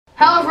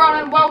Hello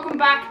everyone and welcome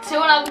back to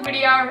another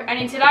video, and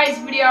in today's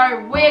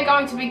video we're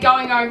going to be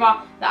going over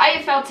the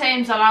AFL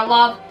teams that I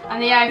love and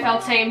the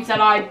AFL teams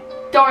that I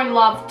don't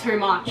love too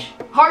much.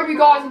 Hope you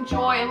guys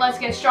enjoy and let's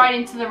get straight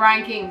into the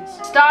rankings.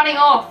 Starting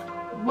off,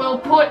 we'll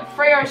put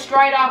Freo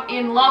straight up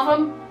in love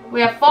them.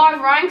 We have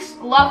 5 ranks: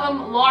 love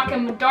them, like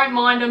them, don't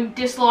mind them,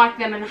 dislike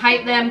them and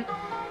hate them.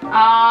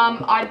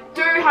 I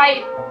do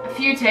hate a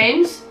few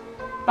teams,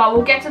 but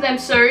we'll get to them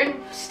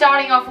soon.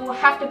 Starting off, we'll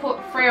have to put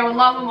Freo and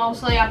love them.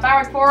 Obviously, I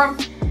barrack for them.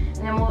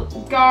 And then we'll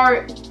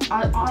go.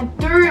 I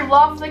do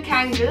love the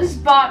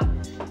Kangas, but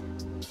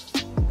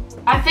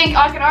I think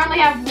I can only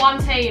have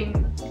one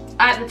team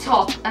at the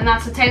top, and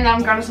that's the team that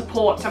I'm going to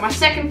support. So my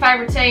second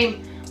favourite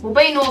team will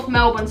be North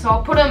Melbourne, so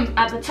I'll put them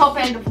at the top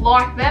end of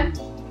like them.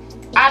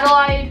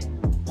 Adelaide,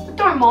 I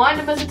don't mind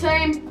them as a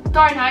team.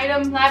 Don't hate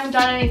them. They haven't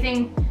done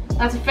anything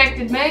that's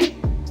affected me.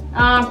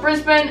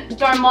 Brisbane,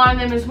 don't mind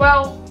them as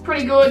well.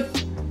 Pretty good.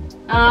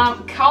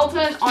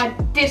 Carlton, I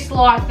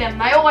dislike them.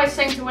 They always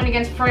seem to win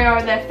against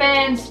Freo. Their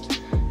fans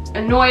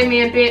annoy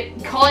me a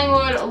bit.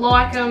 Collingwood, I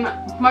like them.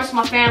 Most of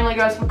my family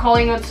goes for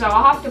Collingwood, so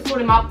I have to put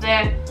them up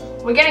there.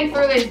 We're getting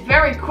through this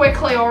very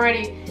quickly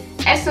already.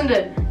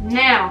 Essendon,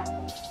 now,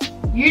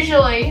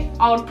 usually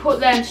I would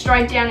put them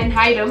straight down and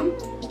hate them,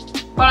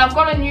 but I've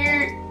got a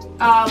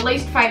new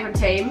least favourite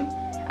team,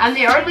 and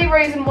the only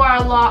reason why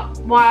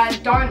I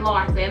don't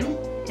like them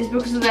is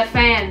because of their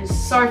fans.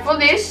 So for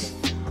this,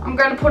 I'm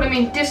going to put them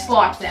in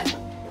dislike them.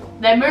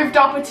 They moved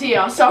up a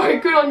tier, so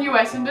good on you,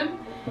 Essendon.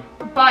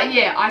 But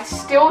yeah, I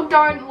still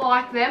don't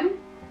like them,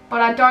 but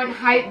I don't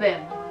hate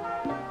them.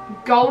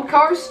 Gold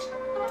Coast,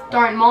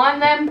 don't mind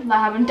them. They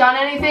haven't done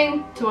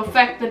anything to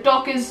affect the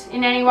Dockers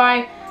in any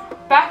way.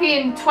 Back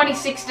in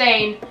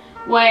 2016,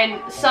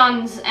 when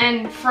Suns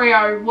and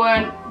Freo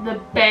weren't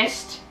the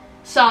best,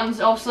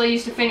 Suns obviously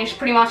used to finish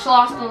pretty much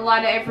last on the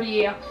ladder every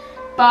year.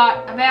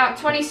 But about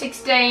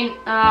 2016,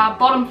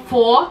 bottom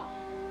 4,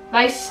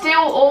 they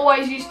still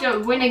always used to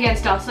win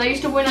against us. They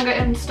used to win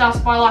against us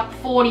by like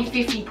 40,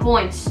 50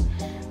 points,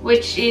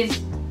 which is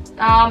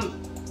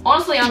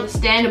honestly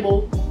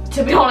understandable,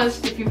 to be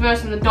honest, if you're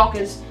versing the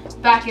Dockers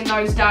back in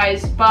those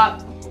days.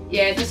 But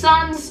yeah, the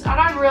Suns, I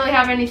don't really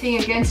have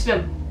anything against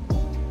them.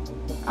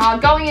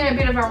 Going in a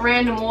bit of a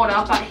random order,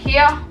 but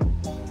here,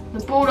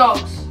 the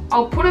Bulldogs.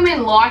 I'll put them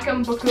in like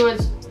them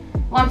because,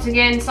 once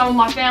again, some of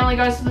my family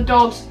goes to the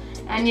Dogs.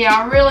 And yeah,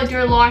 I really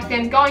do like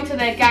them. Going to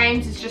their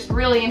games is just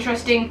really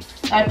interesting.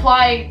 They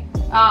play,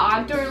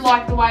 I do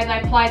like the way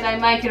they play. They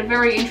make it a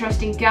very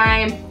interesting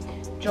game.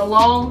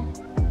 Geelong.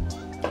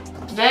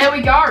 There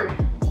we go.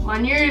 My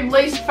new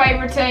least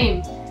favourite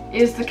team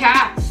is the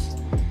Cats.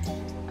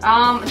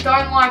 I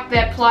don't like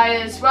their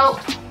players.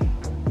 Well,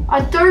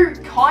 I do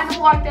kind of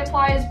like their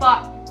players,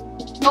 but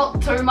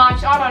not too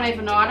much. I don't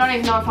even know. I don't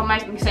even know if I'm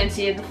making sense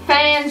here. The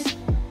fans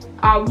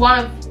are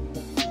one of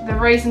the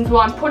reasons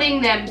why I'm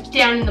putting them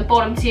down in the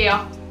bottom tier,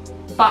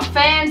 but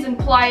fans and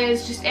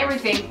players, just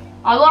everything.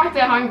 I like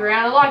their home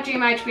ground. I like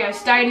GMHBA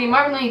Stadium.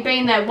 I've only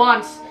been there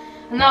once,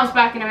 and that was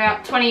back in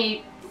about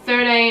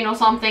 2013 or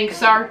something,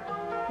 so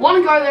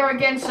want to go there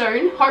again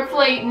soon.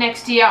 Hopefully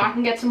next year I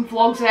can get some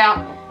vlogs out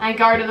and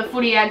go to the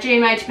footy at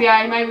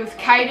GMHBA, maybe with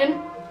Caden,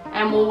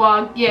 and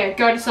we'll yeah,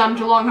 go to some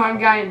Geelong home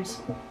games.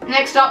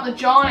 Next up, the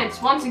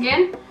Giants. Once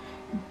again,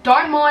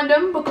 don't mind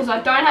them because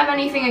I don't have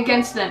anything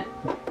against them.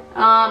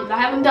 They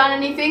haven't done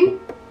anything,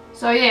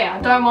 so yeah,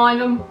 I don't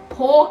mind them.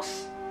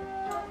 Hawks,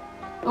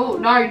 oh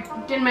no,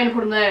 didn't mean to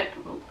put them there.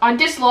 I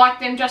dislike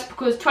them just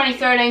because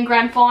 2013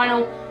 grand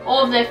final,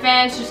 all of their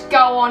fans just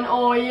go on,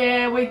 oh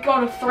yeah, we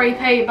got a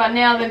 3-peat, but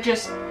now they've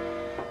just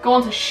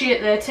gone to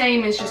shit. Their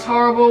team is just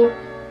horrible.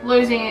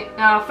 Losing,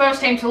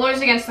 first team to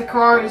lose against the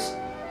Crows.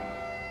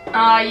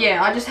 Yeah,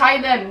 I just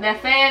hate them. Their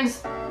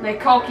fans, they're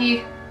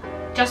cocky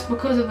just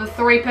because of the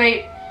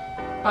 3-peat.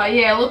 But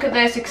yeah, look at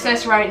their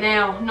success rate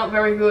now. Not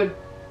very good.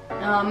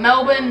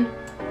 Melbourne.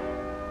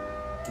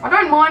 I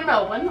don't mind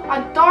Melbourne. I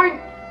don't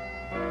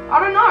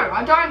know.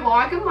 I don't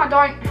like them. I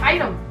don't hate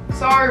them.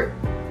 So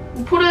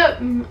we'll put a.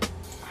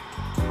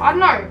 I don't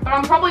know, but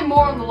I'm probably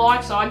more on the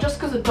like side just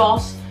because of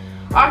DOS.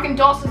 I reckon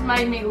DOS has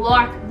made me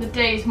like the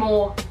D's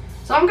more.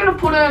 So I'm gonna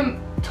put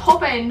them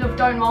top end of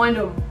don't mind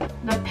them.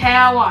 The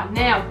Power.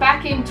 Now,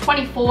 back in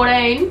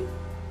 2014,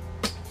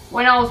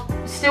 when I was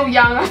still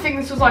young, I think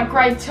this was like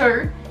grade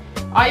 2.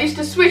 I used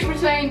to switch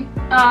between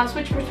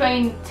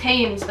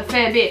teams a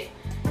fair bit,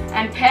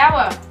 and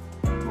Power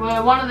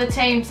were one of the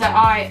teams that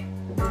I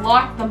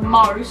liked the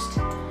most,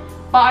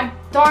 but I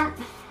don't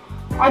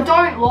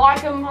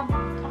like them.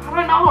 I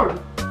don't know.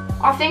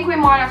 I think we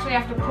might actually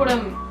have to put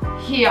them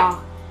here.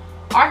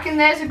 I reckon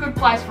there's a good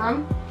place for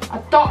them.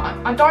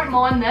 I don't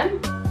mind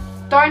them,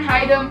 don't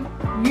hate them,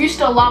 used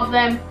to love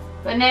them,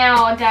 but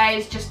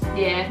nowadays just,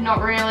 yeah,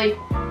 not really,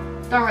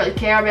 don't really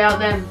care about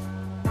them.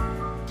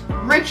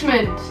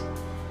 Richmond.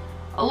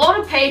 A lot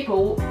of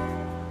people,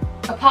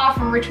 apart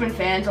from Richmond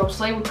fans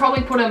obviously, would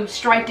probably put them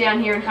straight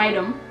down here and hate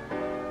them,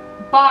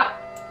 but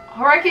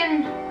I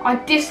reckon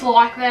I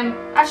dislike them.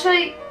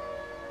 Actually,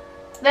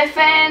 their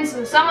fans,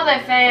 some of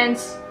their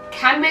fans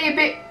can be a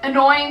bit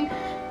annoying,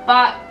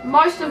 but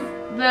most of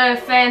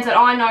the fans that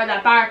I know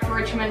that barrack for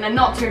Richmond are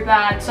not too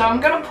bad, so I'm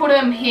going to put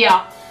them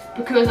here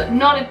because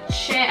not a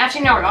chance.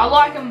 Actually, no, I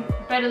like them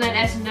better than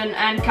Essendon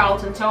and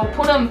Carlton, so I'll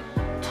put them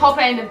top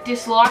end of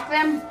dislike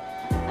them,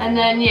 and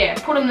then yeah,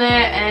 put them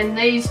there. And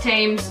these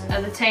teams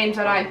are the teams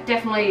that I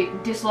definitely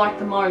dislike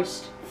the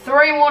most.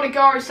 3 more to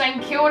go.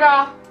 St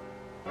Kilda,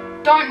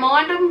 don't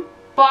mind them,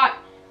 but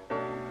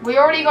we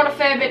already got a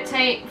fair bit of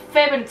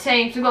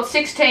teams. We've got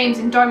 6 teams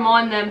and don't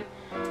mind them.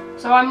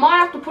 So I might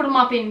have to put them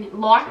up in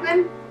like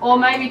them, or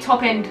maybe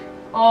top end.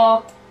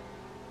 Or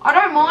I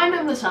don't mind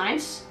them, the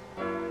Saints.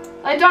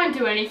 They don't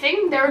do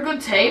anything. They're a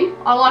good team.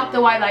 I like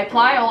the way they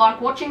play. I like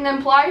watching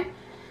them play.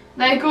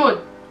 They're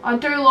good. I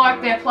do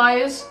like their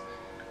players.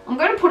 I'm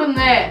going to put them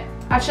there.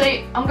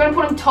 Actually, I'm going to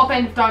put them top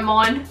end, don't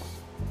mind.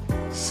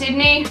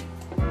 Sydney,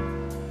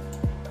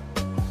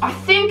 I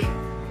think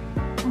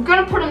I'm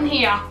going to put them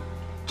here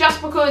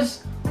just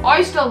because I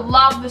used to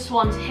love the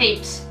Swans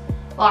heaps.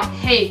 Like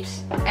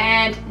heaps.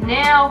 And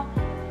now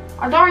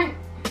I don't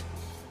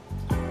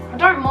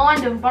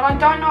mind them, but I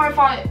don't know if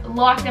I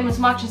like them as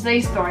much as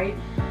these 3.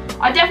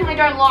 I definitely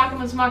don't like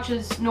them as much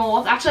as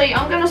North. Actually,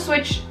 I'm going to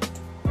switch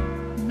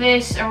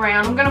this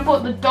around. I'm going to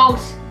put the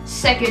Dogs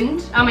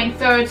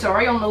third,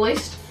 sorry, on the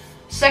list.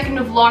 Second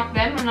of like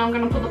them, and I'm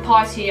going to put the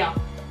Pies here.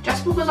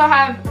 Just because I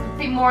have a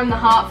bit more in the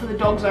heart for the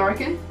Dogs, I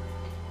reckon.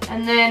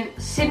 And then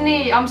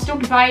Sydney, I'm still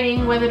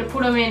debating whether to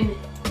put them in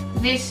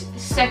this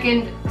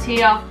second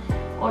tier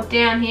or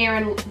down here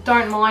and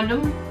don't mind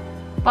them.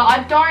 But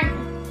I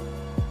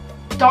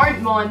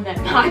don't mind them.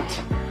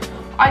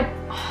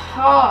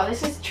 Oh,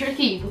 this is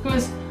tricky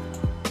because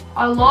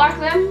I like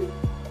them,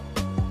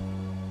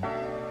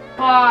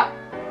 but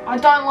I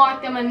don't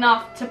like them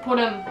enough to put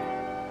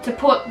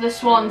the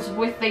Swans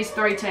with these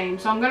 3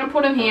 teams. So I'm going to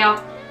put them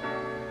here.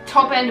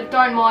 Top end of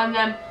don't mind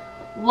them.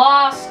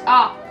 Last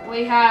up,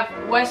 we have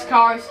West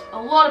Coast.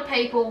 A lot of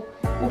people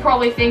will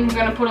probably think I'm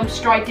going to put them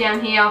straight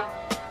down here,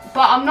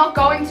 but I'm not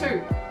going to.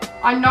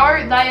 I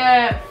know they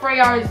are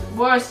Freo's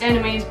worst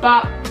enemies,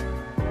 but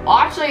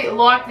I actually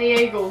like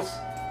the Eagles.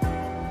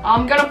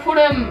 I'm going to put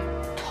them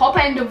top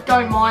end of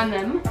don't mind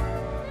them,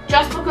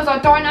 just because I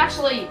don't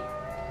actually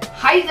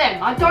hate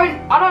them. I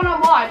don't know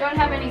why. I don't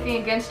have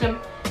anything against them.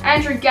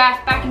 Andrew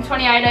Gaff back in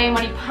 2018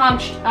 when he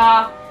punched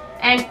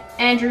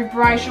Andrew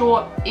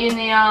Brayshaw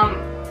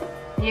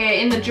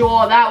in the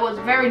jaw. That was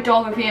very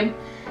dog of him,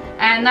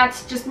 and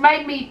that's just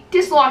made me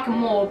dislike them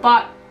more.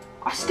 But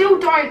I still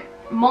don't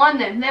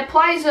mind them. Their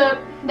players are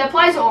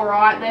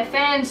alright. Their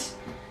fans,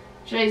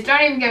 jeez,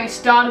 don't even get me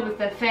started with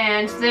their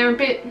fans. They're a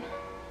bit,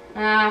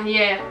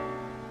 yeah,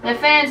 their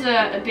fans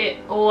are a bit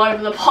all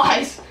over the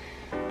place.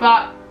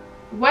 But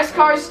West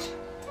Coast,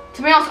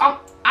 to be honest, I'm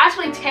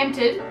actually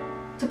tempted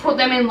to put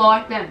them in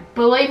like them.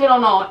 Believe it or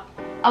not,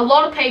 a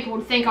lot of people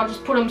would think I'll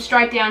just put them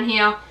straight down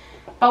here.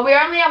 But we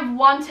only have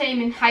 1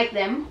 team and hate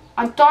them.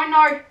 I don't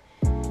know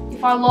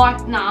if I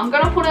like, I'm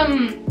going to put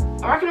them,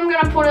 I reckon I'm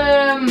going to put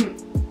them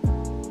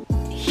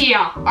here.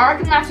 I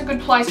reckon that's a good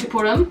place to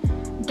put them.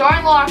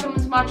 Don't like them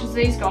as much as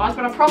these guys,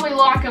 but I probably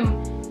like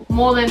them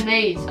more than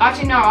these.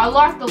 Actually, no, I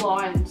like the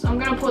Lions. I'm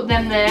going to put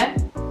them there.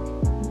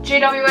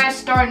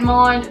 GWS, don't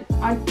mind.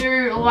 I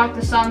do like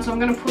the Suns, so I'm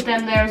going to put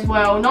them there as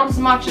well. Not as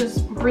much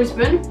as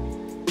Brisbane.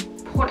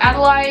 Port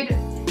Adelaide,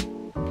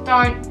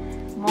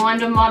 don't mind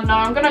them. I don't know.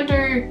 I'm going to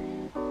do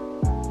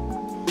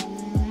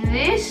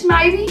this,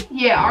 maybe?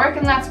 Yeah, I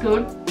reckon that's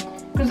good.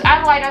 Because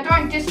Adelaide, I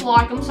don't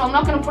dislike them, so I'm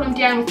not going to put them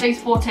down with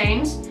these 4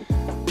 teams.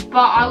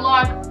 But I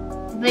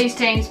like these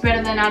teams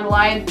better than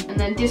Adelaide. And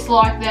then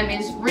dislike them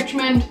is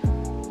Richmond,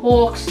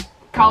 Hawks,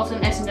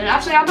 Carlton, Essendon.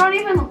 Actually, I don't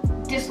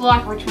even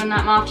dislike Richmond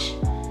that much.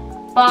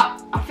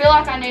 But I feel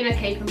like I need to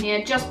keep them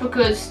here just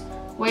because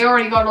we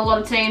already got a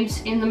lot of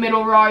teams in the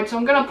middle road. So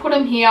I'm going to put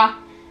them here.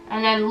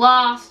 And then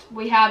last,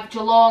 we have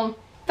Geelong.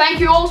 Thank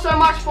you all so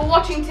much for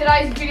watching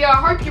today's video. I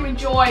hope you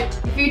enjoyed.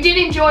 If you did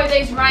enjoy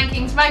these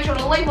rankings, make sure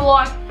to leave a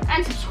like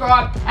and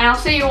subscribe. And I'll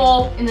see you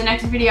all in the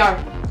next video.